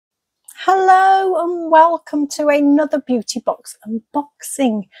Hello and welcome to another beauty box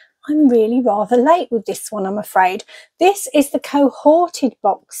unboxing. I'm really rather late with this one, I'm afraid. This is the Cohorted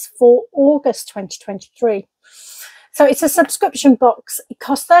box for August 2023. So it's a subscription box. It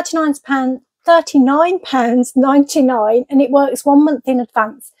costs £39.99 and it works 1 month in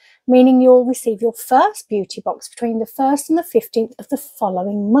advance, meaning you'll receive your first beauty box between the 1st and the 15th of the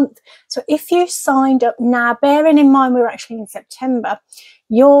following month. So if you signed up now, bearing in mind we're actually in September,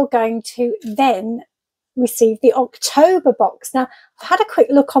 you're going to then receive the October box. Now, I've had a quick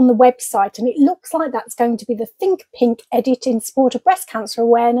look on the website and it looks like that's going to be the Think Pink edit in support of breast cancer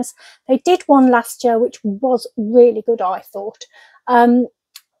awareness. They did one last year, which was really good, I thought.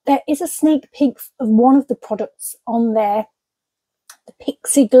 There is a sneak peek of one of the products on there, the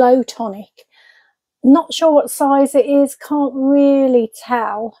Pixie Glow Tonic. Not sure what size it is, can't really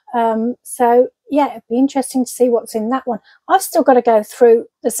tell. So yeah, it'd be interesting to see what's in that one. I've still got to go through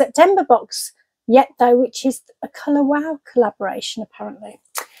the September box yet though, which is a Colour Wow collaboration apparently.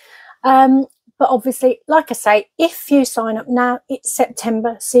 But obviously, like I say, if you sign up now, it's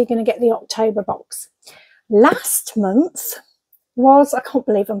September, so you're going to get the October box. Last month was, I can't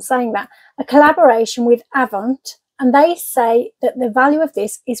believe I'm saying that, a collaboration with Avant, and they say that the value of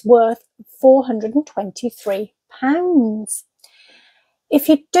this is worth £423. If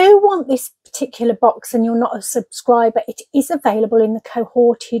you do want this particular box and you're not a subscriber, it is available in the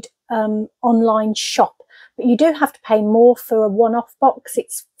Cohorted online shop, but you do have to pay more for a one-off box.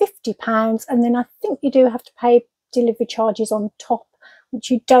 It's £50, and then I think you do have to pay delivery charges on top,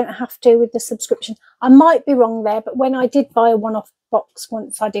 which you don't have to with the subscription. I might be wrong there, but when I did buy a one-off box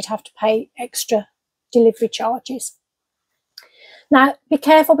once, I did have to pay extra delivery charges. Now, be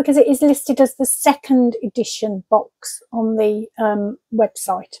careful because it is listed as the second edition box on the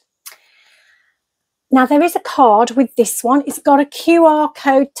website. Now, there is a card with this one. It's got a QR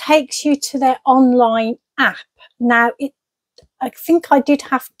code, takes you to their online app. Now, I think I did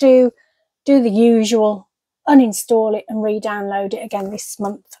have to do the usual, uninstall it and re-download it again this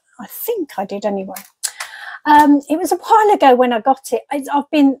month. I think I did anyway. It was a while ago when I got it.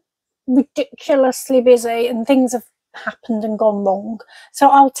 I've been ridiculously busy and things have happened and gone wrong, so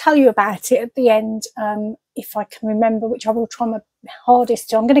I'll tell you about it at the end if I can remember, which I will try my hardest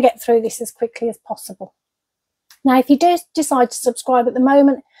to. I'm going to get through this as quickly as possible. Now, if you do decide to subscribe at the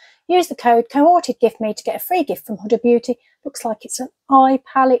moment, use the code Cohorted Gift Me to get a free gift from Huda Beauty. Looks like it's an eye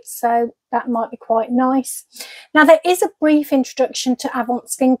palette, so that might be quite nice. Now, there is a brief introduction to Avant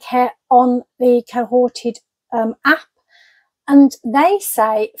skincare on the Cohorted app, and they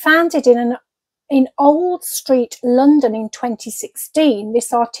say, founded in Old Street, London in 2016,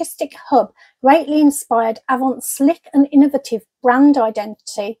 this artistic hub greatly inspired Avant's slick and innovative brand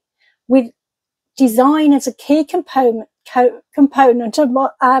identity, with design as a key component of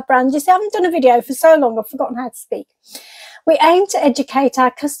our brand. You see, I haven't done a video for so long, I've forgotten how to speak. We aim to educate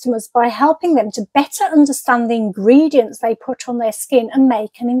our customers by helping them to better understand the ingredients they put on their skin and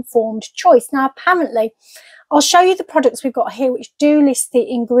make an informed choice. Now, apparently, I'll show you the products we've got here which do list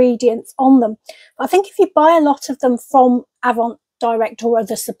the ingredients on them. But I think if you buy a lot of them from Avant Direct or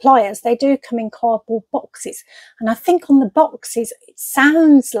other suppliers, they do come in cardboard boxes. And I think on the boxes, it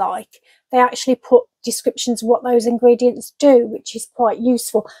sounds like they actually put descriptions of what those ingredients do, which is quite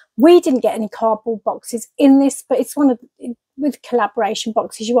useful. We didn't get any cardboard boxes in this, but it's one of, with collaboration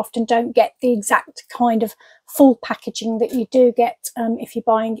boxes, you often don't get the exact kind of full packaging that you do get if you're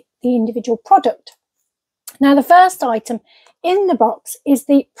buying the individual product. Now, the first item in the box is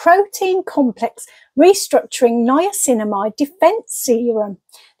the Protein Complex Restructuring Niacinamide Defense Serum.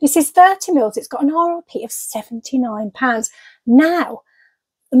 This is 30 mils. It's got an RRP of £79. Now,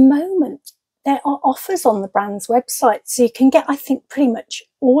 at the moment, there are offers on the brand's website, so you can get, I think, pretty much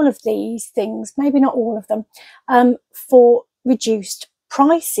all of these things, maybe not all of them, for reduced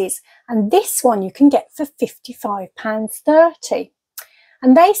prices. And this one you can get for £55.30.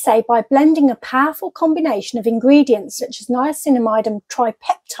 And they say by blending a powerful combination of ingredients such as niacinamide and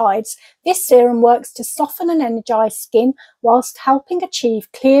tripeptides, this serum works to soften and energize skin whilst helping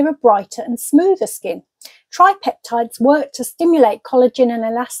achieve clearer, brighter and smoother skin. Tripeptides work to stimulate collagen and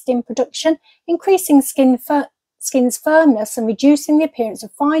elastin production, increasing skin's firmness and reducing the appearance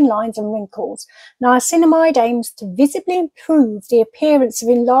of fine lines and wrinkles. Niacinamide aims to visibly improve the appearance of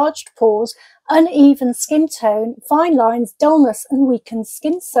enlarged pores, uneven skin tone, fine lines, dullness and weakened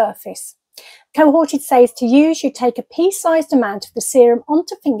skin surface. Cohorted says to use, you take a pea-sized amount of the serum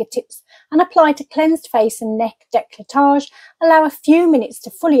onto fingertips and apply to cleansed face and neck décolletage. Allow a few minutes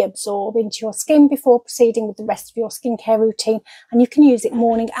to fully absorb into your skin before proceeding with the rest of your skincare routine, and you can use it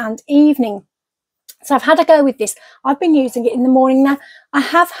morning and evening. So I've had a go with this. I've been using it in the morning now. I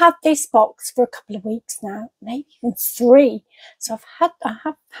have had this box for a couple of weeks now, maybe even 3. So I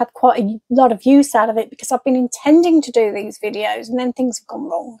have had quite a lot of use out of it, because I've been intending to do these videos and then things have gone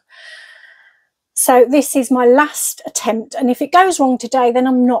wrong. So this is my last attempt, and if it goes wrong today, then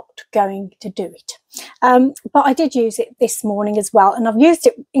I'm not going to do it. But I did use it this morning as well, and I've used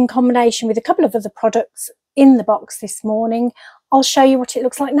it in combination with a couple of other products in the box this morning. I'll show you what it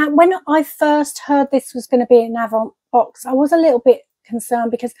looks like. Now, when I first heard this was going to be an Avant box, I was a little bit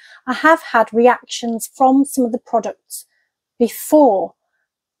concerned, because I have had reactions from some of the products before,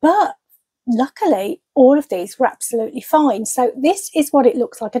 but luckily all of these were absolutely fine. So this is what it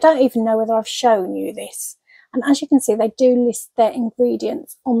looks like. I don't even know whether I've shown you this, and as you can see, they do list their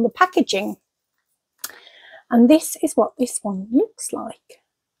ingredients on the packaging, and this is what this one looks like.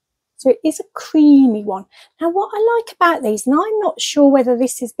 So it is a creamy one. Now, what I like about these, and I'm not sure whether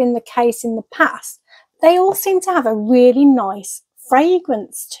this has been the case in the past, they all seem to have a really nice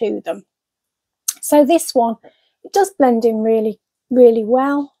fragrance to them. So this one, it does blend in really, really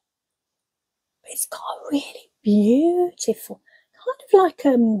well. But it's got a really beautiful, kind of like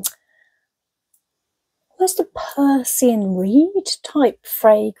almost a Persian reed type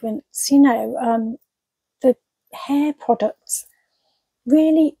fragrance, you know, the hair products,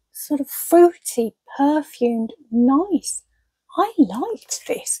 really sort of fruity, perfumed, nice. I liked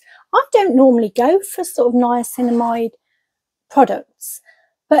this. I don't normally go for sort of niacinamide products,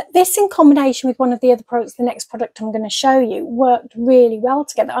 but this in combination with one of the other products, the next product I'm going to show you, worked really well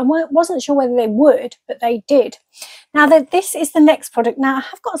together. I wasn't sure whether they would, but they did. Now that this is the next product. Now I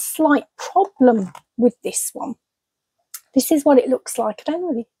have got a slight problem with this one. This is what it looks like. I don't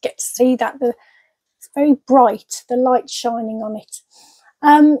really get to see that, but it's very bright, the light shining on it.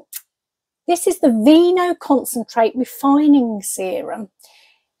 This is the Vino Concentrate Refining Serum,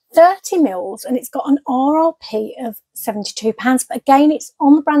 30 mils, and it's got an RRP of £72. But again, it's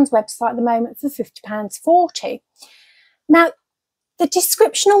on the brand's website at the moment for £50.40. Now, the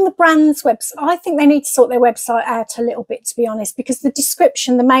description on the brand's website, I think they need to sort their website out a little bit, to be honest, because the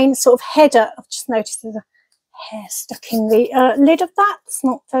description, the main sort of header, I've just noticed there's a hair stuck in the lid of that. It's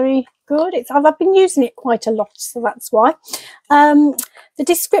not very good. I've been using it quite a lot, so that's why. The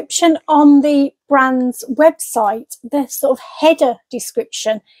description on the brand's website, the sort of header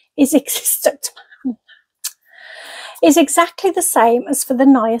description is exactly the same as for the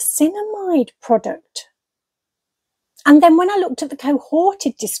niacinamide product. And then when I looked at the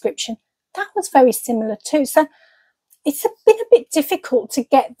Cohorted description, that was very similar too. So it's been a bit difficult to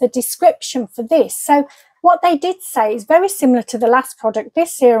get the description for this. So what they did say is very similar to the last product.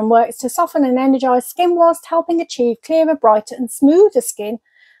 This serum works to soften and energize skin whilst helping achieve clearer, brighter and smoother skin.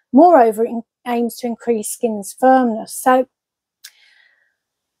 Moreover, it aims to increase skin's firmness. So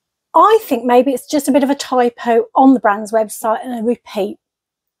I think maybe it's just a bit of a typo on the brand's website and a repeat.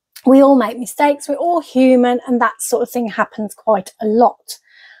 We all make mistakes, we're all human, and that sort of thing happens quite a lot.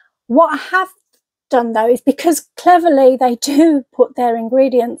 What I have done though is, because cleverly they do put their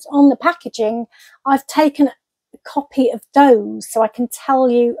ingredients on the packaging, I've taken a copy of those so I can tell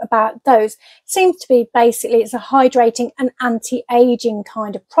you about those. It seems to be basically it's a hydrating and anti-aging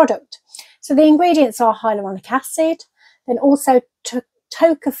kind of product. So the ingredients are hyaluronic acid, then also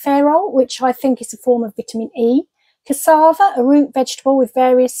tocopherol, which I think is a form of vitamin E, cassava, a root vegetable with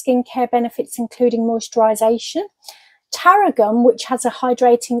various skincare benefits including moisturization, tarragon, which has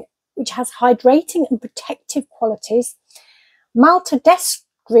hydrating and protective qualities.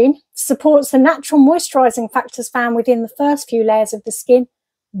 Maltodextrin supports the natural moisturizing factors found within the first few layers of the skin.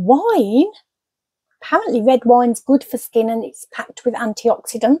 Wine, apparently red wine's good for skin and it's packed with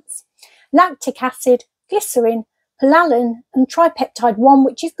antioxidants. Lactic acid, glycerin, palaline and tripeptide 1,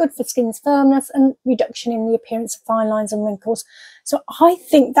 which is good for skin's firmness and reduction in the appearance of fine lines and wrinkles. So I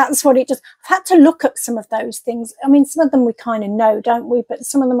think that's what it does. I've had to look up some of those things. I mean, some of them we kind of know, don't we? But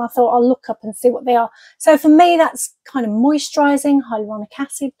some of them I thought I'll look up and see what they are. So for me, that's kind of moisturizing, hyaluronic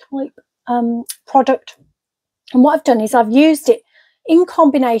acid type product. And what I've done is I've used it in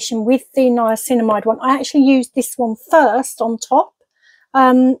combination with the niacinamide one. I actually used this one first on top.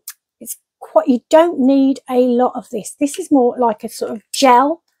 You don't need a lot of this. This is more like a sort of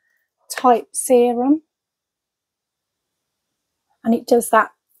gel type serum, and it does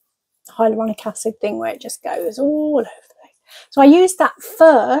that hyaluronic acid thing where it just goes all over the place. So I used that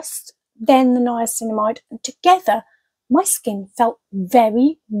first, then the niacinamide, and together my skin felt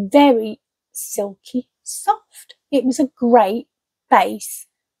very, very silky soft. It was a great base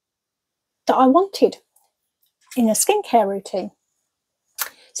that I wanted in a skincare routine.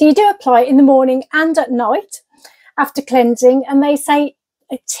 So you do apply it in the morning and at night after cleansing, and they say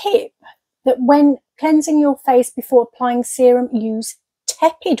a tip that when cleansing your face before applying serum, use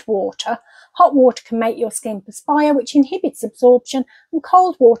tepid water. Hot water can make your skin perspire, which inhibits absorption, and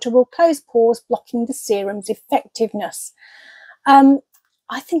cold water will close pores, blocking the serum's effectiveness.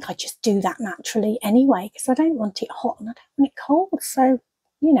 I think I just do that naturally anyway, because I don't want it hot and I don't want it cold. So,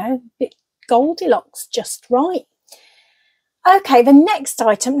 you know, a bit Goldilocks, just right. Okay, the next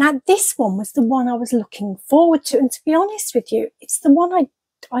item. Now, this one was the one I was looking forward to. And to be honest with you, it's the one I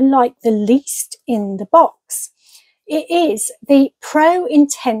like the least in the box. It is the Pro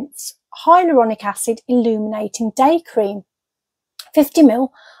Intense Hyaluronic Acid Illuminating Day Cream. 50ml,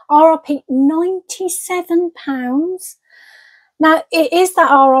 RRP £97. Now, it is that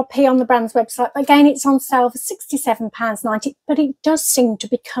RRP on the brand's website. Again, it's on sale for £67.90, but it does seem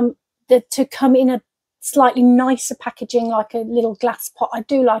to come in a slightly nicer packaging, like a little glass pot. I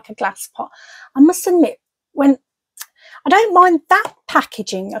do like a glass pot. I must admit, when I don't mind that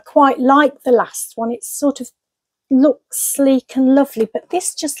packaging, I quite like the last one. It sort of looks sleek and lovely, but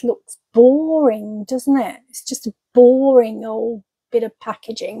this just looks boring, doesn't it? It's just a boring old bit of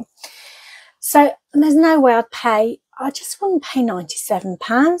packaging. So there's no way I'd pay. I just wouldn't pay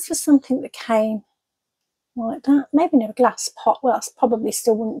 £97 for something that came like that. Maybe in a glass pot. Well, that's probably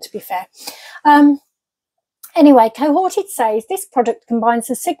still wouldn't, to be fair. Anyway, Cohorted says this product combines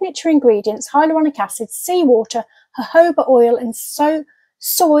the signature ingredients hyaluronic acid, seawater, jojoba oil and soy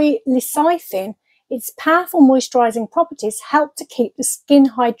lecithin. Its powerful moisturising properties help to keep the skin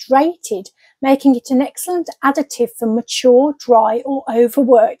hydrated, making it an excellent additive for mature, dry or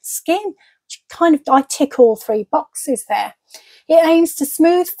overworked skin. Kind of, I tick all three boxes there. It aims to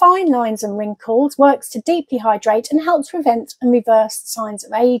smooth fine lines and wrinkles, works to deeply hydrate and helps prevent and reverse signs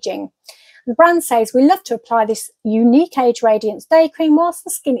of aging. The brand says, we love to apply this unique age radiance day cream whilst the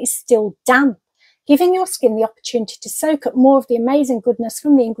skin is still damp, giving your skin the opportunity to soak up more of the amazing goodness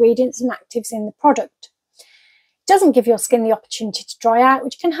from the ingredients and actives in the product. It doesn't give your skin the opportunity to dry out,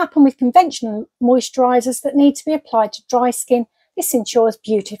 which can happen with conventional moisturisers that need to be applied to dry skin. This ensures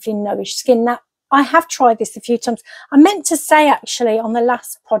beautifully nourished skin. Now, I have tried this a few times. I meant to say actually on the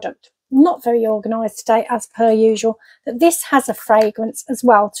last product, not very organised today as per usual, that this has a fragrance as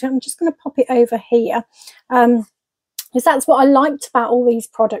well. So I'm just going to pop it over here because that's what I liked about all these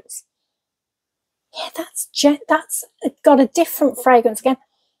products. Yeah, that's got a different fragrance again,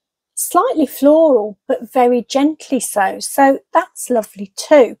 slightly floral but very gently so that's lovely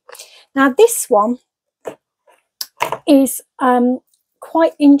too. Now this one is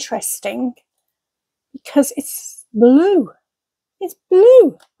quite interesting because it's blue. It's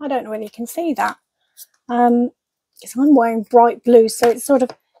blue. I don't know whether you can see that because I'm wearing bright blue, so it sort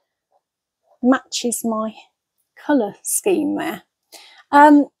of matches my colour scheme there.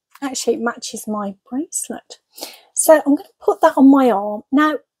 Actually, it matches my bracelet. So I'm going to put that on my arm.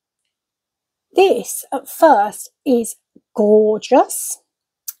 Now, this at first is gorgeous,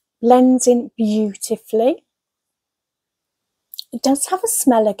 blends in beautifully. It does have a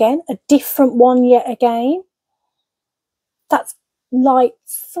smell again, a different one yet again. That's like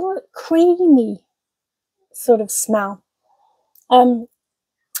sort of creamy sort of smell. The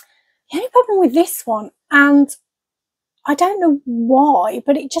only problem with this one, and I don't know why,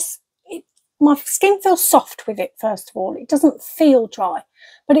 but my skin feels soft with it, first of all. It doesn't feel dry,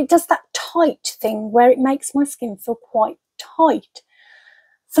 but it does that tight thing where it makes my skin feel quite tight.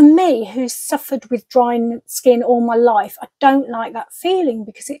 For me, who's suffered with dry skin all my life, I don't like that feeling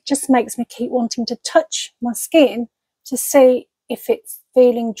because it just makes me keep wanting to touch my skin to see if it's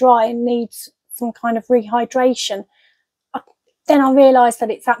feeling dry and needs some kind of rehydration. Then I realise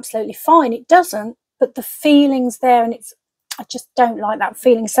that it's absolutely fine. It doesn't, but the feeling's there and I just don't like that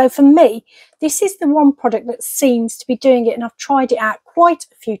feeling. So for me, this is the one product that seems to be doing it, and I've tried it out quite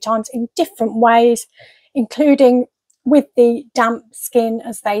a few times in different ways, including with the damp skin,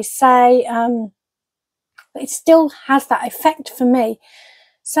 as they say, but it still has that effect for me.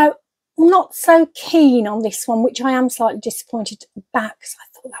 So I'm not so keen on this one, which I am slightly disappointed about because I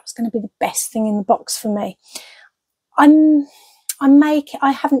thought that was going to be the best thing in the box for me.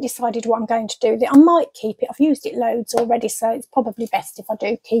 I haven't decided what I'm going to do with it. I might keep it. I've used it loads already, so it's probably best if I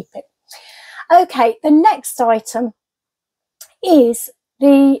do keep it. Okay, the next item is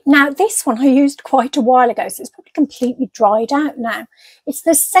now this one I used quite a while ago, so it's probably completely dried out now. It's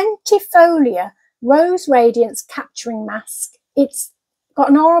the Centifolia Rose Radiance Capturing Mask. It's got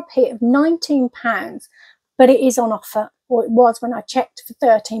an RRP of £19, but it is on offer, or it was when I checked, for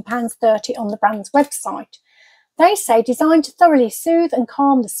 £13.30 on the brand's website. They say, designed to thoroughly soothe and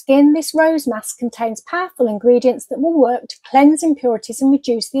calm the skin, this rose mask contains powerful ingredients that will work to cleanse impurities and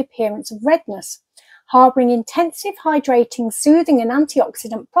reduce the appearance of redness. Harbouring intensive, hydrating, soothing and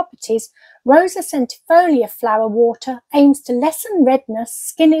antioxidant properties, Rosa centifolia flower water aims to lessen redness,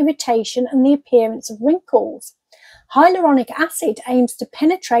 skin irritation and the appearance of wrinkles. Hyaluronic acid aims to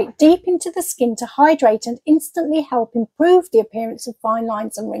penetrate deep into the skin to hydrate and instantly help improve the appearance of fine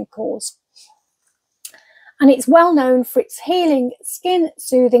lines and wrinkles. And it's well known for its healing,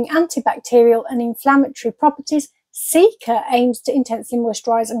 skin-soothing, antibacterial and inflammatory properties. Seeker aims to intensely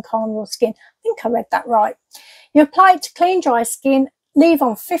moisturise and calm your skin. I think I read that right. You apply it to clean, dry skin, leave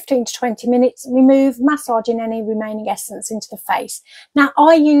on 15 to 20 minutes, remove, massaging any remaining essence into the face. Now,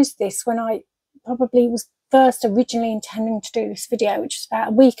 I used this when I probably was first originally intending to do this video, which was about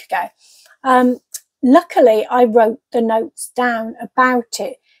a week ago. Luckily, I wrote the notes down about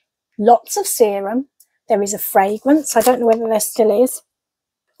it. Lots of serum. There is a fragrance. I don't know whether there still is.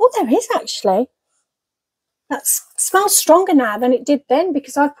 Oh, there is actually. That smells stronger now than it did then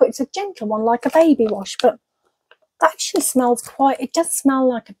because I've put it's a gentle one like a baby wash, but that actually smells it does smell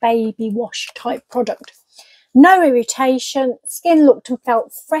like a baby wash type product. No irritation, skin looked and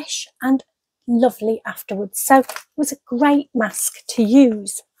felt fresh and lovely afterwards. So it was a great mask to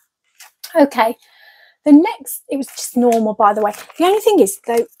use. Okay, the next, it was just normal by the way. The only thing is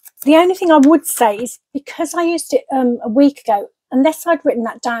though, the only thing I would say is because I used it a week ago, unless I'd written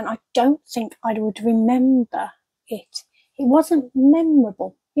that down, I don't think I would remember it. It wasn't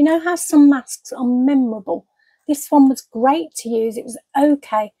memorable. You know how some masks are memorable? This one was great to use. It was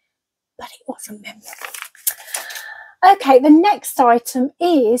okay, but it wasn't memorable. Okay, the next item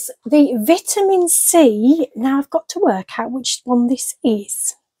is the vitamin C. Now I've got to work out which one this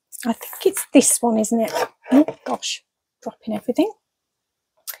is. I think it's this one, isn't it? Oh gosh, dropping everything.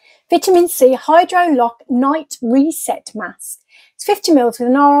 Vitamin C Hydro Lock Night Reset Mask. It's 50 ml with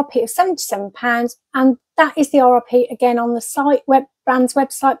an RRP of £77, and that is the RRP again on the brand's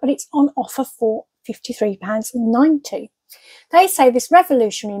website, but it's on offer for £53.90. They say this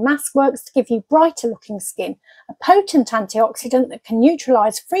revolutionary mask works to give you brighter looking skin. A potent antioxidant that can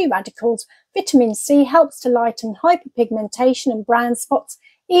neutralise free radicals, vitamin C helps to lighten hyperpigmentation and brown spots,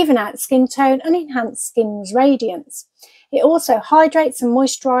 even out skin tone and enhance skin's radiance. It also hydrates and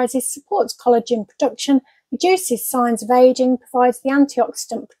moisturises, supports collagen production, reduces signs of aging, provides the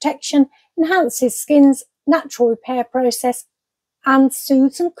antioxidant protection, enhances skin's natural repair process and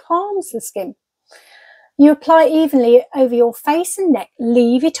soothes and calms the skin. You apply evenly over your face and neck,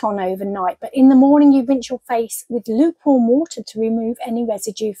 leave it on overnight, but in the morning you rinse your face with lukewarm water to remove any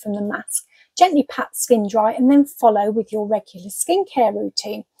residue from the mask. Gently pat skin dry and then follow with your regular skincare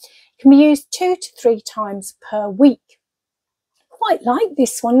routine. It can be used 2 to 3 times per week. Quite like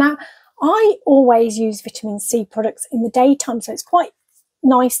this one. Now, I always use vitamin C products in the daytime, so it's quite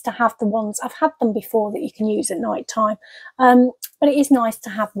nice to have the ones. I've had them before that you can use at night time, but it is nice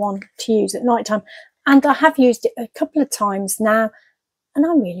to have one to use at night time. And I have used it a couple of times now, and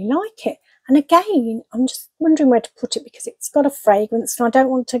I really like it. And again, I'm just wondering where to put it because it's got a fragrance and I don't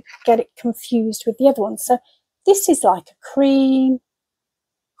want to get it confused with the other one. So this is like a cream.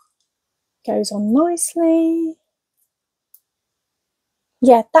 Goes on nicely.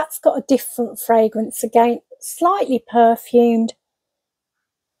 Yeah, that's got a different fragrance again. Slightly perfumed.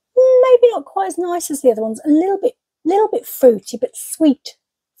 Maybe not quite as nice as the other ones. A little bit fruity, but sweet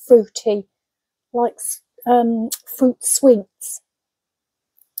fruity. Like fruit sweets.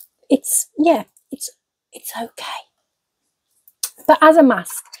 It's okay, but as a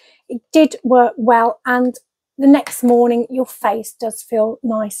mask it did work well, and the next morning your face does feel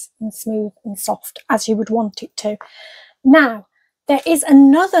nice and smooth and soft as you would want it to. Now there is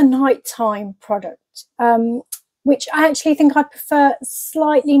another nighttime product which I actually think I prefer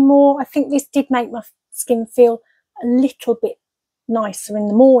slightly more. I think this did make my skin feel a little bit nicer in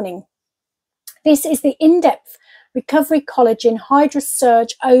the morning. This is the In-Depth Recovery Collagen Hydra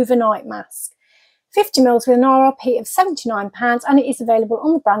Surge Overnight Mask. 50 ml with an RRP of £79, and it is available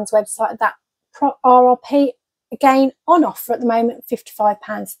on the brand's website at that RRP, again on offer at the moment,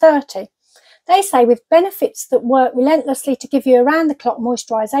 £55.30. They say with benefits that work relentlessly to give you around-the-clock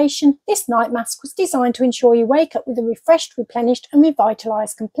moisturisation, this night mask was designed to ensure you wake up with a refreshed, replenished and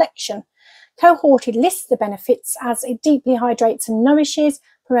revitalised complexion. Cohorted lists the benefits as it deeply hydrates and nourishes,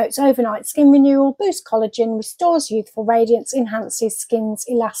 promotes overnight skin renewal, boosts collagen, restores youthful radiance, enhances skin's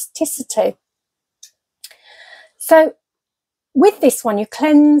elasticity. So with this one, you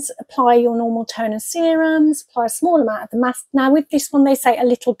cleanse, apply your normal tone and serums, apply a small amount of the mask. Now with this one, they say a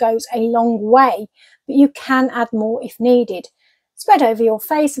little goes a long way, but you can add more if needed. Spread over your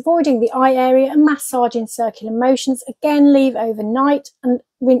face, avoiding the eye area and massage in circular motions. Again, leave overnight and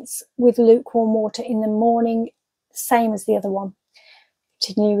rinse with lukewarm water in the morning, same as the other one.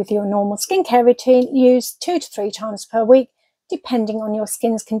 continue with your normal skincare routine. Use 2 to 3 times per week, depending on your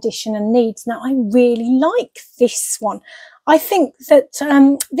skin's condition and needs. Now, I really like this one. I think that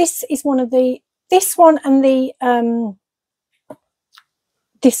this is one of the, this one and the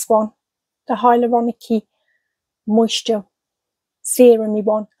this one, the Hyaluronic Moisture Serum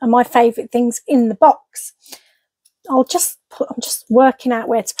one, are my favourite things in the box. I'm just working out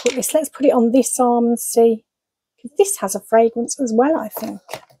where to put this. Let's put it on this arm and see. This has a fragrance as well, I think.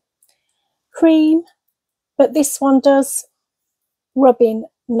 Cream, but this one does rub in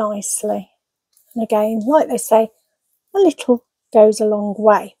nicely. And again, like they say, a little goes a long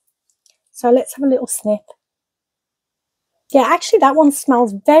way. So let's have a little sniff. Yeah, actually that one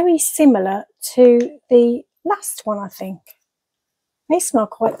smells very similar to the last one, I think. They smell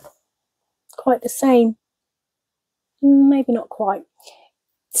quite the same. Maybe not quite.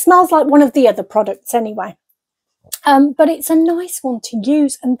 It smells like one of the other products anyway. But it's a nice one to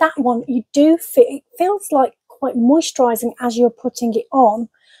use, and that one you do feel, it feels like quite moisturising as you're putting it on,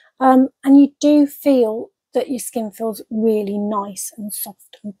 and you do feel that your skin feels really nice and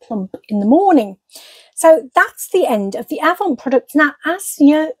soft and plump in the morning. So that's the end of the Avant products. Now,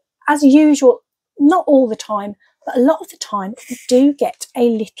 as usual, not all the time, but a lot of the time, you do get a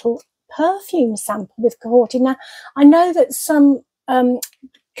little perfume sample with Cohorted. Now, I know that some,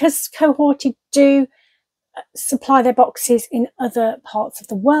 because Cohorted do supply their boxes in other parts of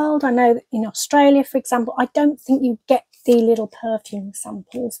the world. I know that in Australia, for example, I don't think you get the little perfume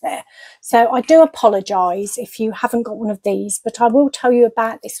samples there. So I do apologise if you haven't got one of these, but I will tell you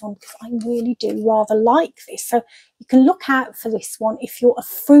about this one because I really do rather like this. So you can look out for this one if you're a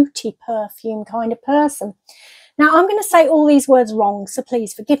fruity perfume kind of person. Now, I'm going to say all these words wrong, so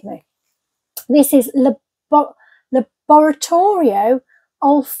please forgive me. This is Laboratorio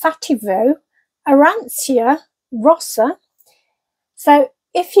Olfativo Arancia Rossa. So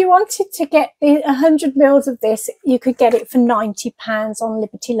if you wanted to get 100 mils of this, you could get it for £90 on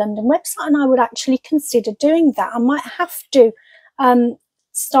Liberty London website, and I would actually consider doing that. I might have to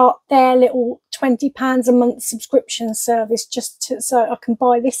start their little £20 a month subscription service so I can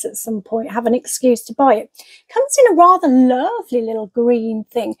buy this at some point, have an excuse to buy it. Comes in a rather lovely little green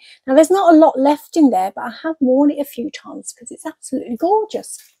thing. Now, there's not a lot left in there, but I have worn it a few times because it's absolutely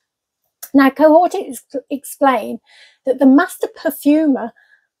gorgeous. Now, Cohorted explain that the master perfumer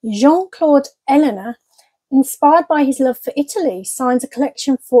Jean-Claude Eleanor, inspired by his love for Italy, signs a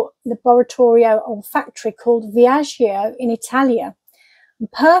collection for Laboratorio Olfactory called Viaggio in Italia.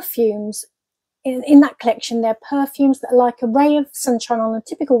 And perfumes, in that collection, there are perfumes that are like a ray of sunshine on a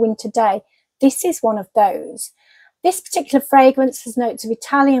typical winter day. This is one of those. This particular fragrance has notes of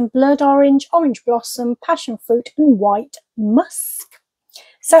Italian blood orange, orange blossom, passion fruit and white musk.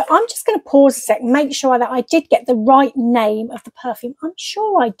 So I'm just going to pause a sec and make sure that I did get the right name of the perfume. I'm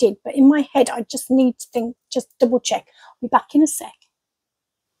sure I did, but in my head, I just need to think, just double check. I'll be back in a sec.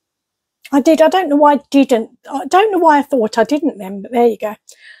 I did. I don't know why I didn't. I don't know why I thought I didn't then, but there you go.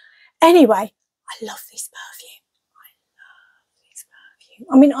 Anyway, I love this perfume. I love this perfume.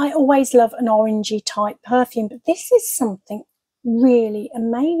 I mean, I always love an orangey type perfume, but this is something really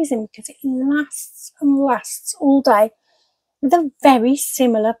amazing because it lasts and lasts all day. With a very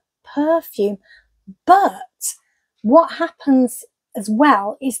similar perfume, but what happens as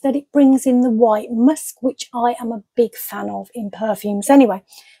well is that it brings in the white musk, which I am a big fan of in perfumes anyway.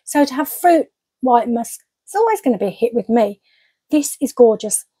 So to have fruit, white musk, it's always going to be a hit with me. This is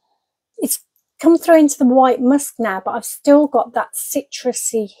gorgeous. It's come through into the white musk now, but I've still got that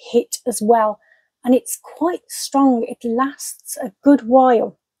citrusy hit as well, and it's quite strong. It lasts a good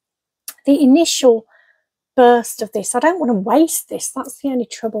while. The initial burst of this, I don't want to waste this, that's the only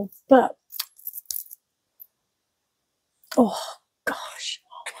trouble, but oh gosh,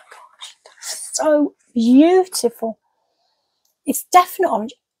 oh my gosh, that's so beautiful. It's definite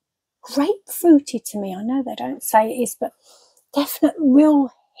orange, grapefruity to me. I know they don't say it is, but definite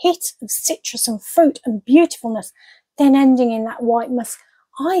real hit of citrus and fruit and beautifulness, then ending in that white musk.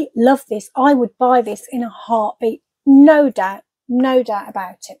 I love this. I would buy this in a heartbeat, no doubt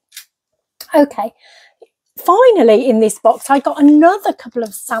about it. Okay, finally in this box I got another couple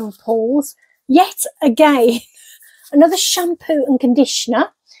of samples, yet again another shampoo and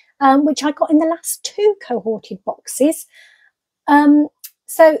conditioner, which I got in the last 2 Cohorted boxes.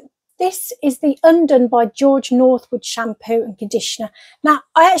 So this is the Undone by George Northwood shampoo and conditioner. Now,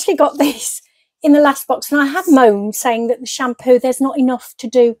 I actually got this in the last box, and I have moaned saying that the shampoo, there's not enough to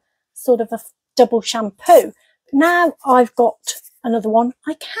do sort of a double shampoo. Now I've got another one.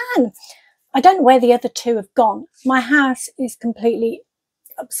 I can. I don't know where the other 2 have gone. My house is completely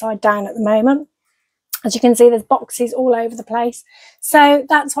upside down at the moment. As you can see, there's boxes all over the place. So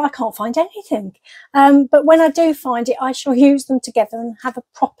that's why I can't find anything. But when I do find it, I shall use them together and have a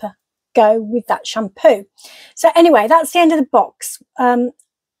proper go with that shampoo. So anyway, that's the end of the box.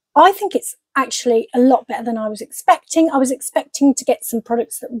 I think it's actually a lot better than I was expecting. I was expecting to get some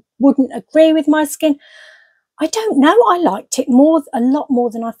products that wouldn't agree with my skin. I don't know, I liked it a lot more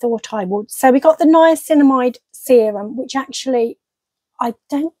than I thought I would. So we got the niacinamide serum, which actually, I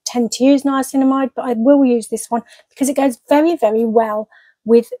don't tend to use niacinamide, but I will use this one because it goes very, very well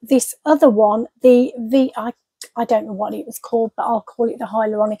with this other one, I don't know what it was called, but I'll call it the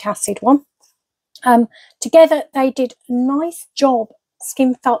hyaluronic acid one. Together, they did a nice job.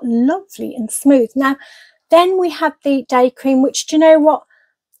 Skin felt lovely and smooth. Now, then we had the day cream, which, do you know what?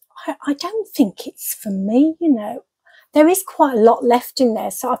 I don't think it's for me, you know. There is quite a lot left in there,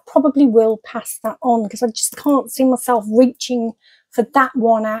 so I probably will pass that on because I just can't see myself reaching for that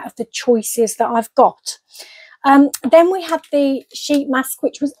one out of the choices that I've got. Then we had the sheet mask,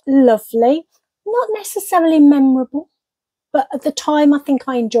 which was lovely. Not necessarily memorable, but at the time I think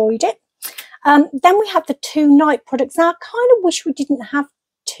I enjoyed it. Then we had the 2 night products. Now I kind of wish we didn't have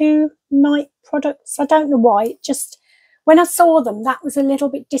 2 night products. I don't know why. It just, when I saw them, that was a little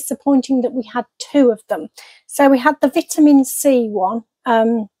bit disappointing that we had 2 of them. So we had the vitamin C one,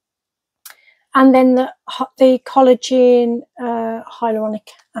 and then the collagen hyaluronic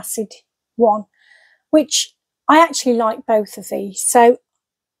acid one, which I actually like both of these. So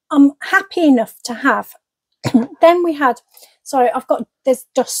I'm happy enough to have. Then we had, sorry, there's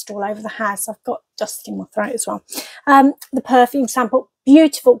dust all over the house. I've got dust in my throat as well. The perfume sample,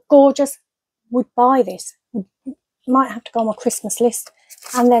 beautiful, gorgeous. Would buy this. Might have to go on my Christmas list.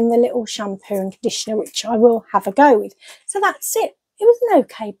 And then the little shampoo and conditioner, which I will have a go with. So that's it. It was an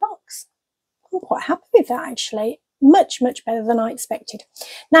okay box. I'm quite happy with that, actually. Much, much better than I expected.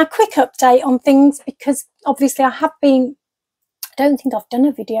 Now, quick update on things, because obviously I don't think I've done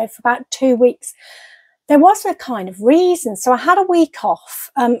a video for about 2 weeks. There was a kind of reason. So I had a week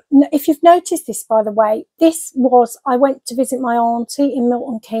off. If you've noticed this, by the way, I went to visit my auntie in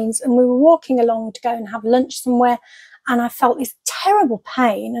Milton Keynes, and we were walking along to go and have lunch somewhere, and I felt this terrible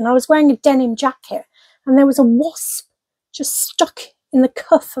pain, and I was wearing a denim jacket, and there was a wasp just stuck in the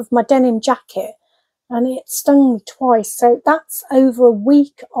cuff of my denim jacket, and it stung me twice. So that's over a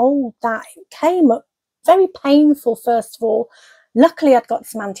week old. That it came up very painful, first of all. Luckily, I'd got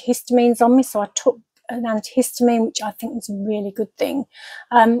some antihistamines on me, so I took an antihistamine, which I think was a really good thing.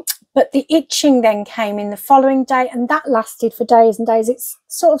 But the itching then came in the following day, and that lasted for days and days. It's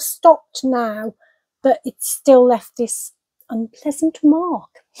sort of stopped now, but it's still left this unpleasant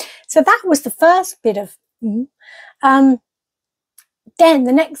mark. So that was the first bit of then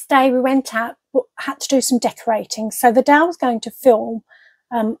the next day we went out, but had to do some decorating. So the day I was going to film,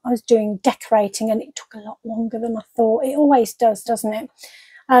 I was doing decorating, and it took a lot longer than I thought. It always does, doesn't it?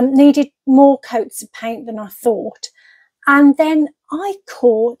 Needed more coats of paint than I thought. And then I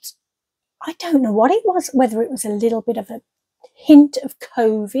caught, I don't know what it was, whether it was a little bit of a hint of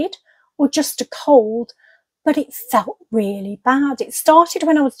COVID or just a cold, but it felt really bad. It started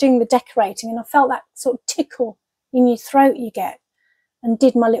when I was doing the decorating, and I felt that sort of tickle in your throat you get, and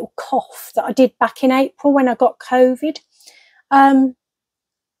did my little cough that I did back in April when I got COVID. And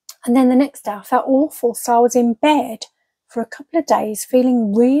then the next day I felt awful. So I was in bed for a couple of days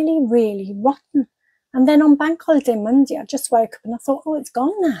feeling really, really rotten. And then on Bank Holiday Monday, I just woke up and I thought, oh, it's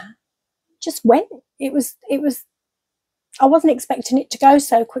gone now. Just went. It was, I wasn't expecting it to go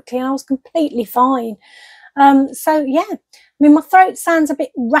so quickly, and I was completely fine. So yeah, I mean, my throat sounds a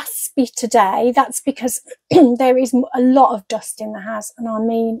bit raspy today. That's because there is a lot of dust in the house, and I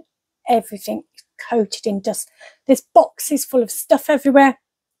mean everything coated in dust. There's boxes full of stuff everywhere.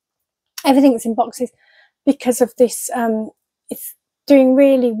 Everything's in boxes because of this. It's doing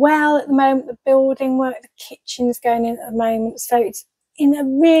really well at the moment, the building work, the kitchen's going in at the moment, so it's in a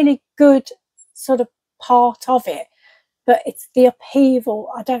really good sort of part of it, but it's the upheaval.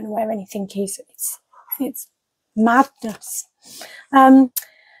 I don't know where anything is. It's madness.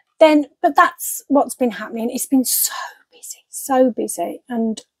 But that's what's been happening. It's been so busy,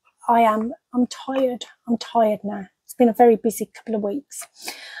 and I'm tired. I'm tired now. It's been a very busy couple of weeks.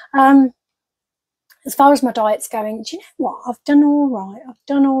 As far as my diet's going, do you know what? I've done all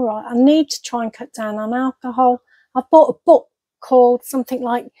right. I need to try and cut down on alcohol. I've bought a book called something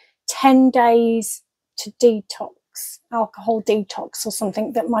like 10 Days to Detox, Alcohol Detox, or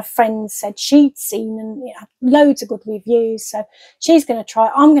something, that my friend said she'd seen, and it had loads of good reviews. So she's going to try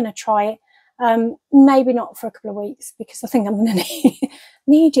it. I'm going to try it. Maybe not for a couple of weeks, because I think I'm going to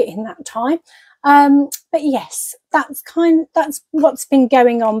need it in that time. But yes, that's what's been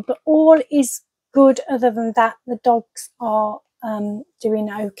going on. But all is good. Other than that, the dogs are doing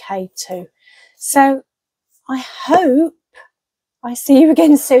okay too. So I hope I see you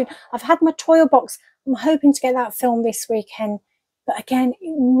again soon. I've had my toil box. I'm hoping to get that filmed this weekend. But again,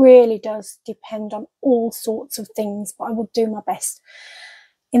 it really does depend on all sorts of things. But I will do my best.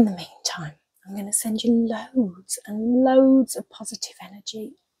 In the meantime, I'm going to send you loads and loads of positive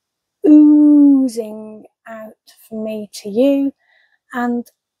energy oozing out from me to you. And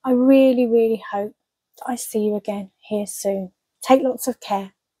I really, really hope that I see you again here soon. Take lots of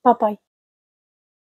care. Bye-bye.